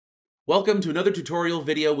Welcome to another tutorial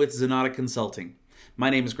video with Zenatta Consulting. My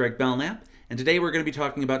name is Greg Belknap, and today we're going to be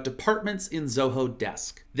talking about departments in Zoho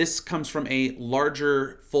Desk. This comes from a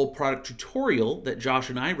larger full product tutorial that Josh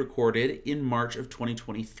and I recorded in March of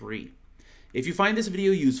 2023. If you find this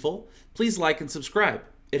video useful, please like and subscribe.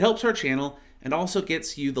 It helps our channel and also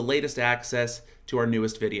gets you the latest access to our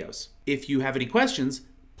newest videos. If you have any questions,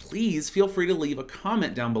 please feel free to leave a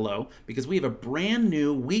comment down below because we have a brand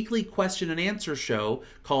new weekly question and answer show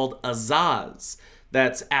called Azaz.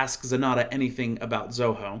 That's Ask Zenatta Anything About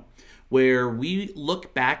Zoho, where we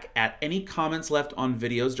look back at any comments left on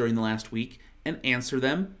videos during the last week and answer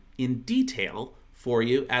them in detail for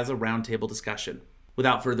you as a roundtable discussion.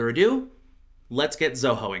 Without further ado, let's get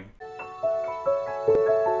Zohoing.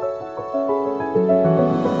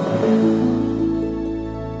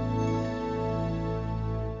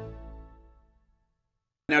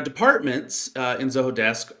 Now, departments in Zoho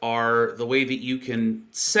Desk are the way that you can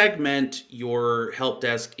segment your help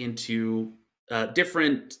desk into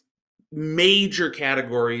different major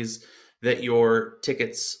categories that your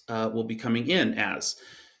tickets will be coming in as.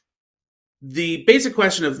 The basic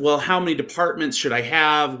question of, well, how many departments should I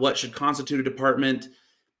have? What should constitute a department?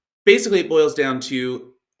 Basically, it boils down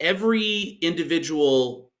to every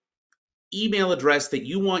individual email address that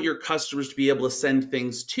you want your customers to be able to send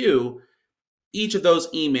things to. Each of those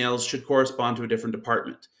emails should correspond to a different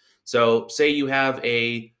department. So say you have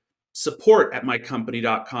a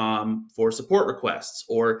support@mycompany.com for support requests,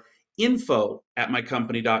 or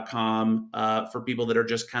info@mycompany.com for people that are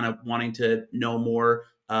just kind of wanting to know more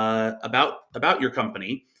about your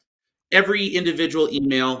company. Every individual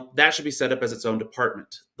email, that should be set up as its own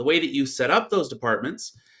department. The way that you set up those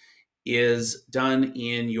departments is done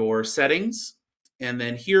in your settings. And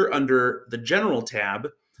then here under the General tab,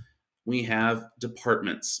 we have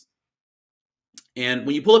departments. And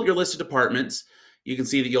when you pull up your list of departments, you can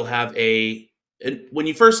see that you'll have when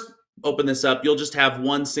you first open this up, you'll just have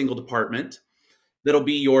one single department. That'll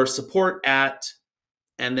be your support at,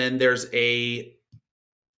 and then there's a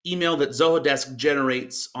email that Zoho Desk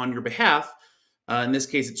generates on your behalf. In this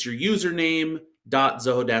case, it's your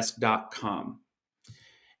username.zohodesk.com.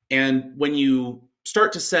 And when you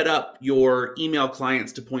start to set up your email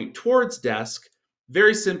clients to point towards Desk,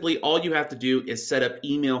 very simply, all you have to do is set up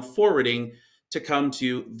email forwarding to come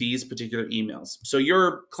to these particular emails. So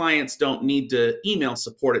your clients don't need to email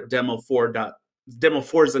support at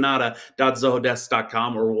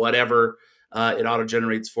demo4zenatta.zohodesk.com or whatever it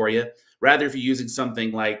auto-generates for you. Rather, if you're using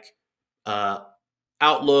something like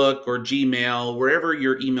Outlook or Gmail, wherever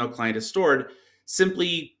your email client is stored,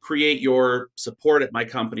 simply create your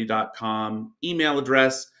support@mycompany.com email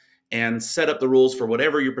address and set up the rules for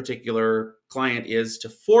whatever your particular client is to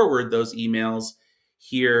forward those emails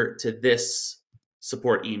here to this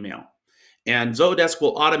support email. And Zoho Desk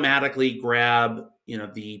will automatically grab,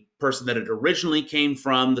 the person that it originally came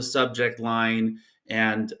from, the subject line,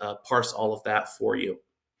 and parse all of that for you.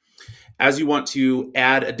 As you want to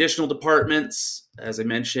add additional departments, as I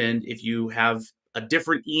mentioned, if you have a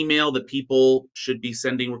different email that people should be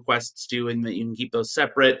sending requests to and that you can keep those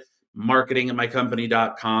separate,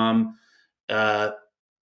 marketing@mycompany.com,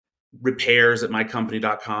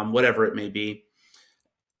 repairs@mycompany.com, whatever it may be.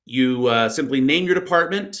 You simply name your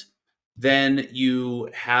department. Then you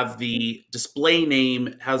have the display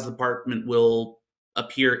name, how the department will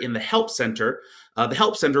appear in the Help Center. The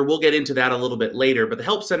Help Center, we'll get into that a little bit later, but the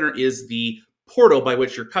Help Center is the portal by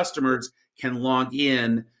which your customers can log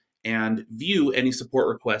in and view any support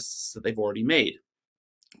requests that they've already made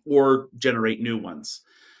or generate new ones.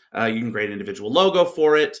 You can create an individual logo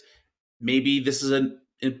for it. Maybe this is a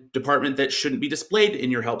department that shouldn't be displayed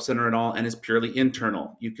in your Help Center at all and is purely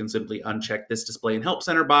internal. You can simply uncheck this Display in Help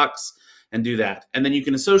Center box and do that. And then you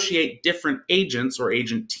can associate different agents or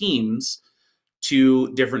agent teams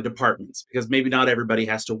to different departments because maybe not everybody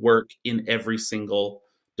has to work in every single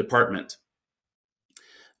department.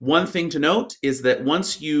 One thing to note is that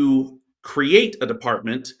once you create a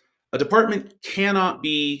department cannot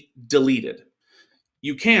be deleted.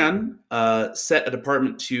 You can set a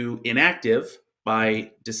department to inactive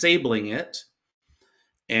by disabling it,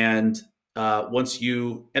 and then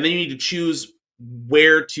you need to choose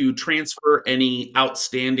where to transfer any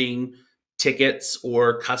outstanding tickets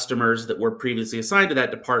or customers that were previously assigned to that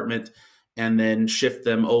department, and then shift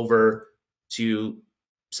them over to,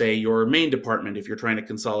 say, your main department if you're trying to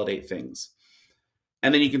consolidate things.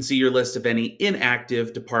 And then you can see your list of any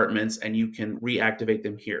inactive departments, and you can reactivate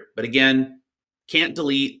them here. But again, can't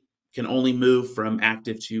delete, can only move from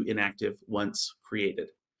active to inactive once created.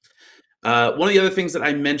 One of the other things that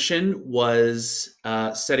I mentioned was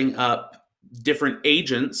setting up different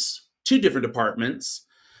agents to different departments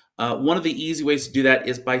One of the easy ways to do that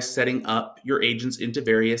is by setting up your agents into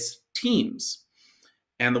various teams.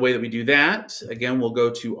 And the way that we do that, again, we'll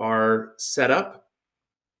go to our setup,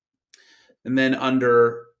 and then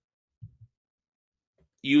under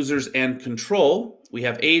users and control, we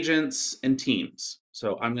have agents and teams.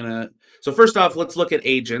 So first off, let's look at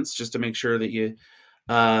agents just to make sure that you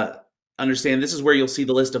understand. This is where you'll see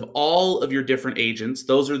the list of all of your different agents.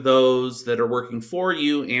 Those are those that are working for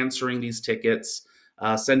you, answering these tickets,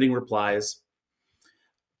 sending replies.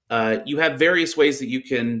 You have various ways that you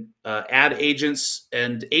can add agents,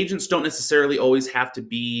 and agents don't necessarily always have to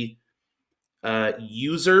be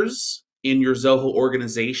users in your Zoho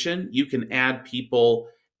organization. You can add people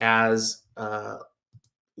as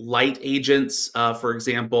light agents, for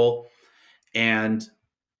example. And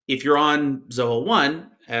if you're on Zoho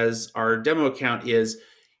 1, as our demo account is,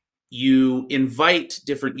 you invite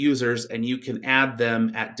different users and you can add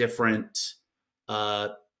them at different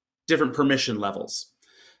permission levels,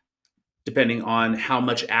 depending on how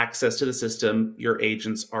much access to the system your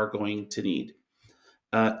agents are going to need.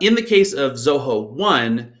 In the case of Zoho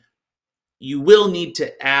 1, you will need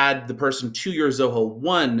to add the person to your Zoho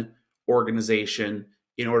 1 organization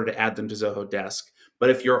in order to add them to Zoho Desk. But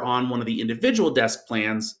if you're on one of the individual desk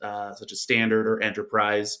plans, such as Standard or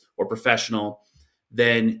Enterprise or Professional,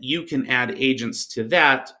 then you can add agents to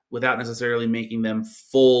that without necessarily making them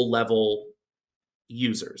full-level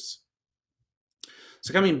users.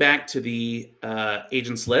 So coming back to the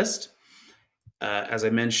agents list, as I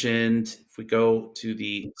mentioned, if we go to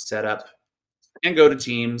the setup and go to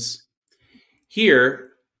teams,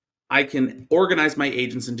 here I can organize my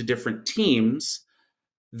agents into different teams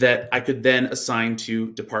that I could then assign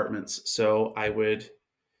to departments. So I would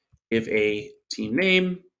give a team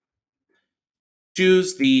name,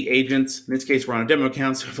 choose the agents. In this case, we're on a demo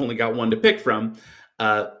account, so I've only got one to pick from.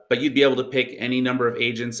 But you'd be able to pick any number of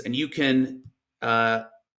agents, and you can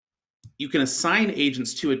assign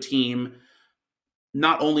agents to a team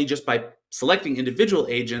not only just by selecting individual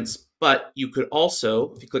agents, but you could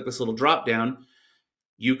also, if you click this little drop down,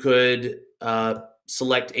 you could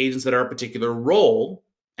select agents that are a particular role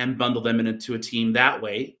and bundle them into a team that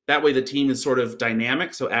way. That way the team is sort of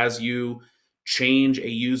dynamic. So as you change a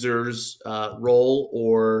user's role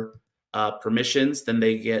or permissions, then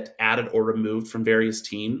they get added or removed from various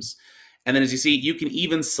teams. And then as you see, you can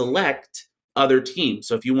even select other teams.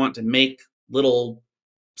 So if you want to make little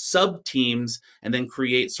sub teams and then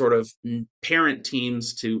create sort of parent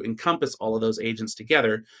teams to encompass all of those agents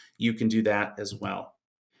together, you can do that as well.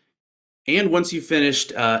 And once you've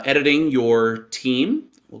finished editing your team,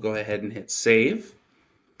 we'll go ahead and hit save.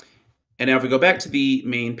 And now if we go back to the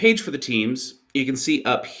main page for the teams, you can see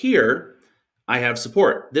up here, I have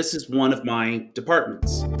support. This is one of my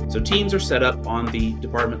departments. So teams are set up on the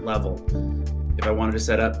department level. If I wanted to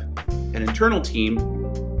set up an internal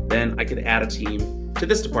team, then I could add a team to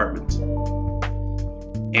this department.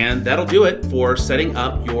 And that'll do it for setting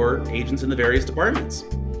up your agents in the various departments.